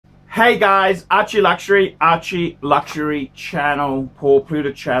Hey guys, ArchieLuxury channel, Paul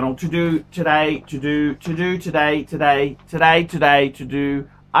Pluta channel.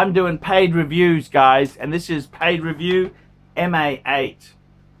 I'm doing paid reviews, guys, and this is paid review MA8.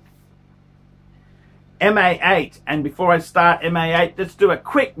 MA8, and before I start MA8, let's do a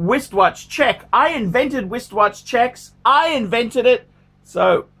quick wristwatch check. I invented wristwatch checks. I invented it,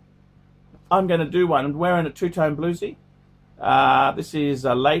 so I'm going to do one. I'm wearing a two-tone bluesy. This is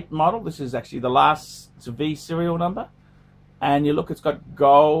a late model. This is actually the last, it's a V serial number. And you look, it's got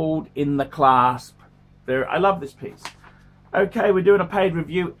gold in the clasp. There, I love this piece. Okay, we're doing a paid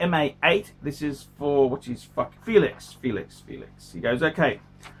review, MA8. This is for, which is Felix. He goes, okay.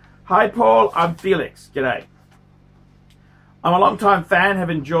 Hi Paul, I'm Felix. G'day. I'm a long-time fan,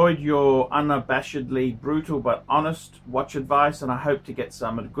 have enjoyed your unabashedly brutal but honest watch advice, and I hope to get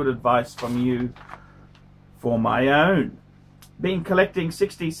some good advice from you for my own. Been collecting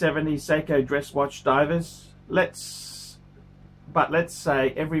 60s, 70s Seiko dress watch divers. Let's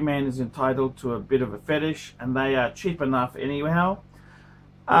say every man is entitled to a bit of a fetish, and they are cheap enough anyhow.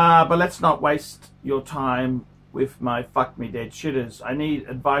 But let's not waste your time with my fuck me dead shitters. I need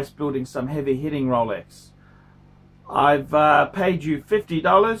advice building some heavy hitting Rolex. I've paid you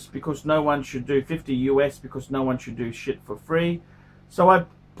 $50 because no one should do 50 US because no one should do shit for free. So I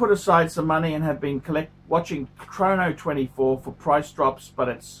put aside some money and have been watching Chrono 24 for price drops, but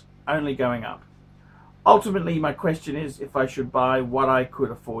it's only going up. Ultimately, my question is if I should buy what I could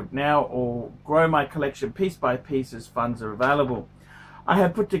afford now or grow my collection piece by piece as funds are available. I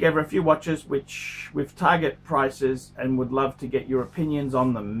have put together a few watches with target prices and would love to get your opinions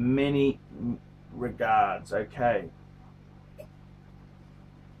on them. Many regards. Okay.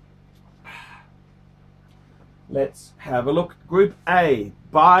 Let's have a look. Group A,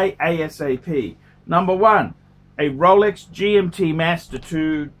 buy ASAP. Number 1, a Rolex GMT Master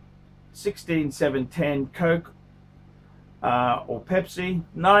 2 16710 Coke or Pepsi,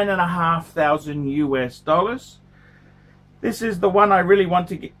 $9,500 US. This is the one I really want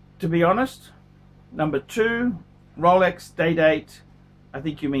to get, to be honest. Number 2, Rolex Day-Date, I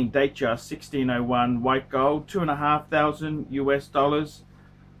think you mean Datejust 1601 white gold, $2,500 US.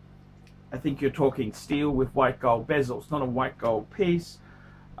 I think you're talking steel with white gold bezels, not a white gold piece.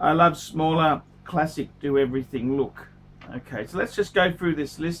 I love smaller, classic, do everything look. Okay, so let's just go through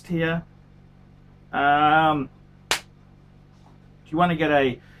this list here. Do you want to get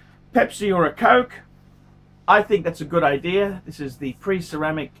a Pepsi or a Coke? I think that's a good idea. This is the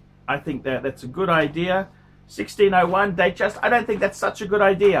pre-ceramic. I think that's a good idea. 1601 Datejust. I don't think that's such a good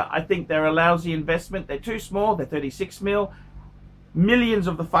idea. I think they're a lousy investment. They're too small. They're 36 mil. Millions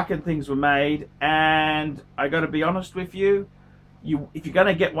of the fucking things were made, and I got to be honest with you. If you're going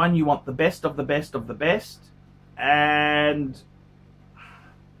to get one, you want the best of the best of the best. And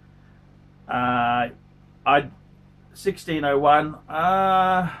I'd 1601.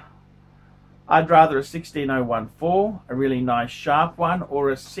 I'd rather a 16014, a really nice sharp one,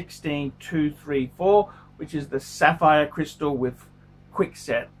 or a 16234, which is the sapphire crystal with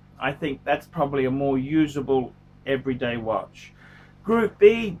quickset. I think that's probably a more usable everyday watch. Group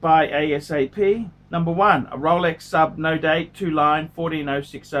B, by ASAP. Number 1, a Rolex sub no date 2-line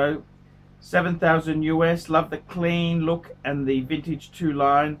 14060, $7,000 US. Love the clean look and the vintage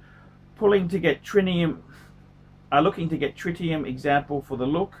 2-line. Looking to get tritium example for the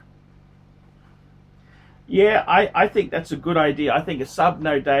look. Yeah, I think that's a good idea. I think a sub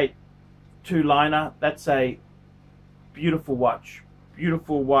no date 2-liner, that's a beautiful watch.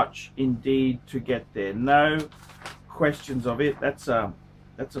 Beautiful watch indeed to get there. No questions of it. That's a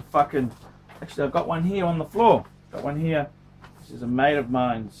fucking, actually I've got one here on the floor. Got one here. This is a mate of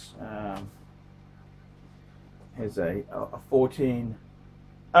mine's. Has a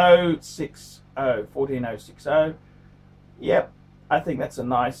 14060. Yep, I think that's a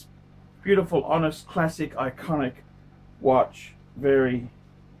nice, beautiful, honest, classic, iconic watch. Very,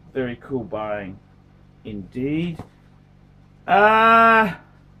 very cool buying indeed. And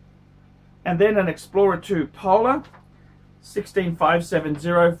then an Explorer 2 Polar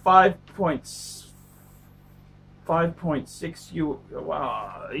 16570,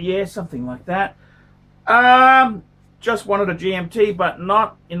 5.6 yeah, something like that. Just wanted a GMT, but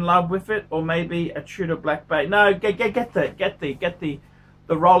not in love with it, or maybe a Tudor Black Bay. No, get the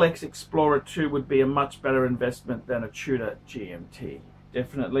Rolex Explorer 2 would be a much better investment than a Tudor GMT.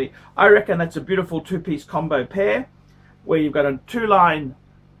 Definitely. I reckon that's a beautiful two-piece combo pair where you've got a 2-line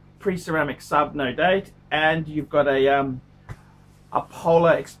pre-ceramic sub no date, and you've got a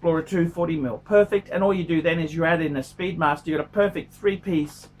Polar Explorer 2 40mm. Perfect. And all you do then is you add in a Speedmaster. You got a perfect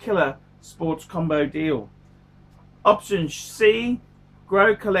 3-piece killer sports combo deal. Option C,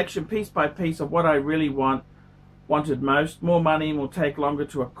 grow collection piece by piece of what I really wanted most. More money and will take longer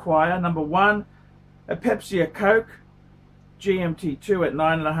to acquire. Number 1, a Pepsi, a Coke, GMT2 at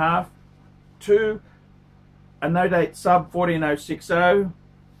 9.5. 2, a no date sub 14060,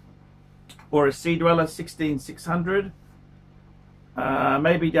 or a Sea Dweller 16600.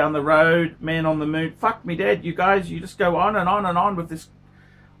 Maybe down the road, Man on the Moon. Fuck me dead, you guys. You just go on and on and on with this.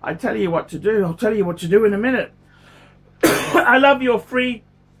 I tell you what to do. I'll tell you what to do in a minute. I love your free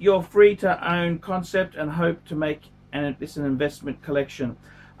to own concept and hope to make this an investment collection.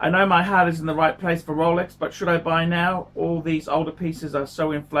 I know my heart is in the right place for Rolex, but should I buy now? All these older pieces are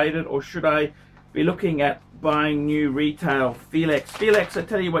so inflated, or should I be looking at buying new retail? Felix, I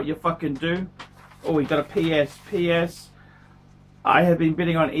tell you what you fucking do. Oh, we got a PS. I have been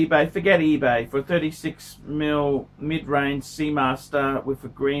bidding on eBay. Forget eBay for a 36mm mid-range Seamaster with a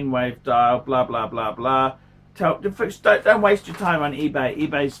green wave dial. Blah blah blah blah. Don't waste your time on eBay.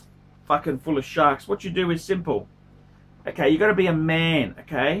 eBay's fucking full of sharks. What you do is simple. Okay, you got to be a man.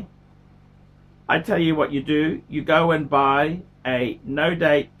 Okay, I tell you what you do. You go and buy a no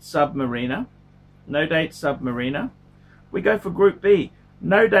date Submariner. No date Submariner. We go for Group B.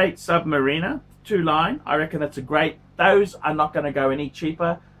 No date Submariner. 2-line. I reckon that's a great. Those are not going to go any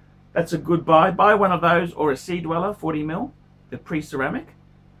cheaper. That's a good buy. Buy one of those, or a Sea Dweller 40mm, the pre-ceramic.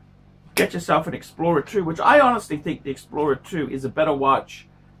 Get yourself an Explorer 2, which I honestly think the Explorer 2 is a better watch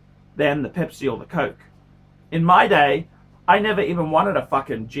than the Pepsi or the Coke. In my day, I never even wanted a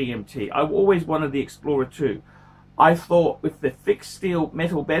fucking GMT. I always wanted the Explorer 2. I thought with the fixed steel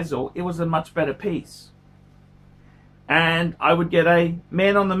metal bezel, it was a much better piece. And I would get a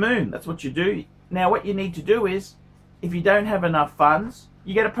Man on the Moon. That's what you do. Now, what you need to do is, if you don't have enough funds,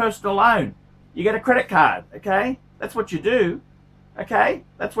 you get a personal loan. You get a credit card, okay? That's what you do, okay?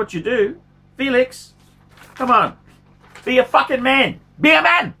 That's what you do. Felix, come on. Be a fucking man. Be a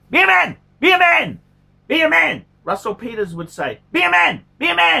man. Be a man. Be a man. Be a man. Russell Peters would say, be a man. Be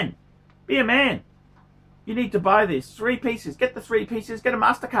a man. Be a man. You need to buy this. 3 pieces. Get the 3 pieces. Get a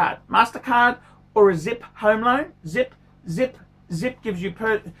MasterCard. MasterCard or a Zip home loan. Zip gives you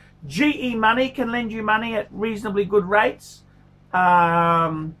GE Money can lend you money at reasonably good rates.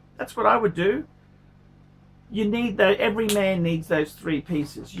 That's what I would do. You need every man needs those 3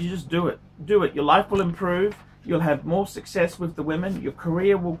 pieces. You just do it. Do it. Your life will improve. You'll have more success with the women. Your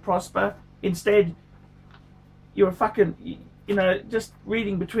career will prosper. Instead, you're a fucking, you know, just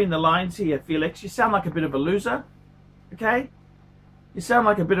reading between the lines here, Felix. You sound like a bit of a loser. Okay? You sound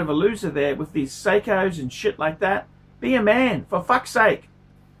like a bit of a loser there with these Seikos and shit like that. Be a man, for fuck's sake.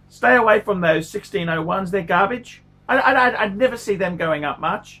 Stay away from those 1601s. They're garbage. I'd never see them going up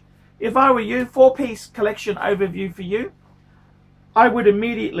much. If I were you, 4-piece collection overview for you, I would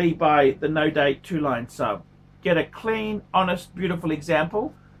immediately buy the no date 2-line sub. Get a clean, honest, beautiful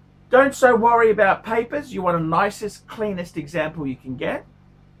example. Don't so worry about papers. You want a nicest, cleanest example you can get.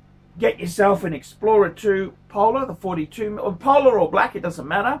 Get yourself an Explorer 2 Polar, the 42, or Polar or black, it doesn't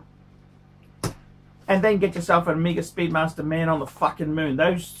matter. And then get yourself an Omega Speedmaster Man on the fucking Moon.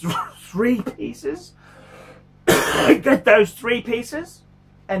 Those 3 pieces. Get those 3 pieces.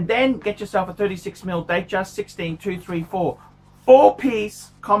 And then get yourself a 36mm Datejust 16234.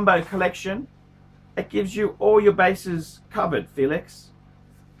 4-piece combo collection. That gives you all your bases covered, Felix.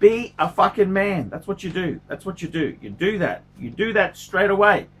 Be a fucking man. That's what you do. That's what you do. You do that. You do that straight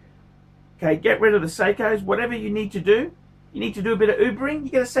away. Okay, get rid of the Seikos. Whatever you need to do. You need to do a bit of Ubering. You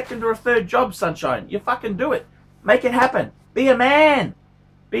get a 2nd or a 3rd job, sunshine. You fucking do it. Make it happen. Be a man.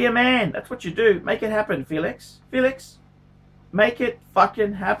 Be a man. That's what you do. Make it happen, Felix. Felix, make it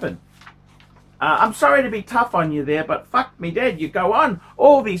fucking happen. I'm sorry to be tough on you there, but fuck me dead. You go on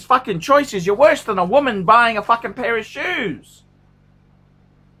all these fucking choices. You're worse than a woman buying a fucking pair of shoes.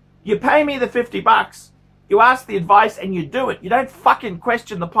 You pay me the $50. You ask the advice and you do it. You don't fucking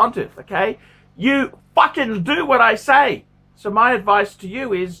question the pontiff, okay? You fucking do what I say. So my advice to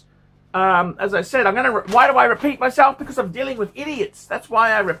you is, as I said, why do I repeat myself? Because I'm dealing with idiots. That's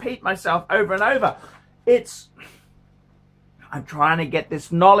why I repeat myself over and over. I'm trying to get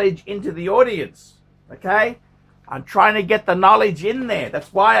this knowledge into the audience, okay? I'm trying to get the knowledge in there.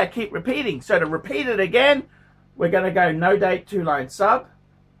 That's why I keep repeating. So to repeat it again, we're going to go no date 2-line sub.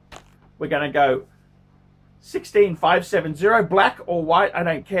 We're going to go 16570, black or white, I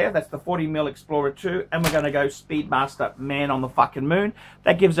don't care. That's the 40mm Explorer 2. And we're going to go Speedmaster Man on the fucking Moon.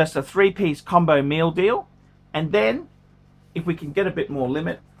 That gives us a 3-piece combo meal deal. And then, if we can get a bit more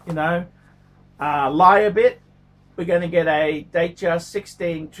limit, you know, lie a bit, we're going to get a Datejust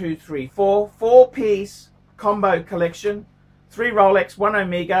 16234, 4-piece combo collection, 3 Rolex, 1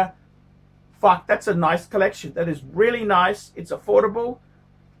 Omega, fuck, that's a nice collection. That is really nice. It's affordable.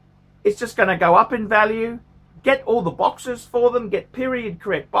 It's just going to go up in value. Get all the boxes for them. Get period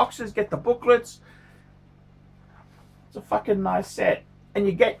correct boxes. Get the booklets. It's a fucking nice set. And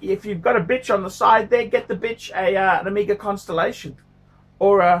you get, if you've got a bitch on the side there, get the bitch an Omega Constellation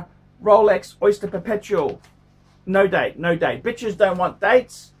or a Rolex Oyster Perpetual. No date, no date. Bitches don't want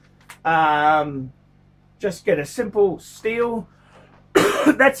dates. Just get a simple steel.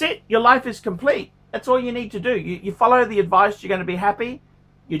 That's it. Your life is complete. That's all you need to do. You follow the advice, you're going to be happy.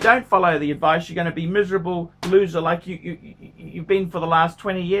 You don't follow the advice, you're going to be miserable loser like you've been for the last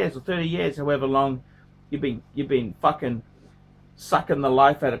 20 years or 30 years, however long you've been fucking sucking the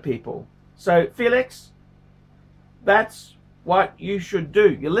life out of people. So, Felix, that's what you should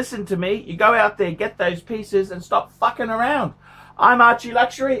do. You listen to me, you go out there, get those pieces, and stop fucking around. I'm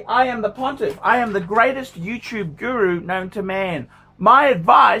ArchieLuxury. I am the pontiff. I am the greatest YouTube guru known to man. My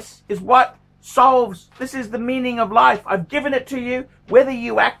advice is what solves. This is the meaning of life. I've given it to you. Whether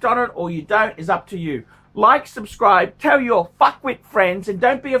you act on it or you don't is up to you. Like, subscribe, tell your fuckwit friends, and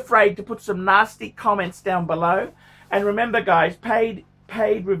don't be afraid to put some nasty comments down below. And remember, guys, paid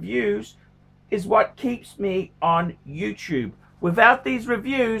reviews is what keeps me on YouTube. Without these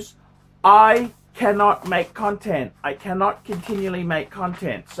reviews, I cannot make content. I cannot continually make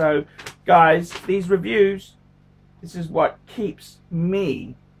content. So, guys, these reviews, this is what keeps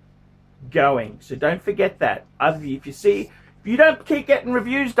me going. So don't forget that. If you don't keep getting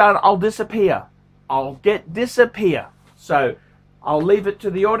reviews done, I'll disappear. I'll disappear. So I'll leave it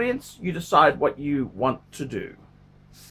to the audience. You decide what you want to do.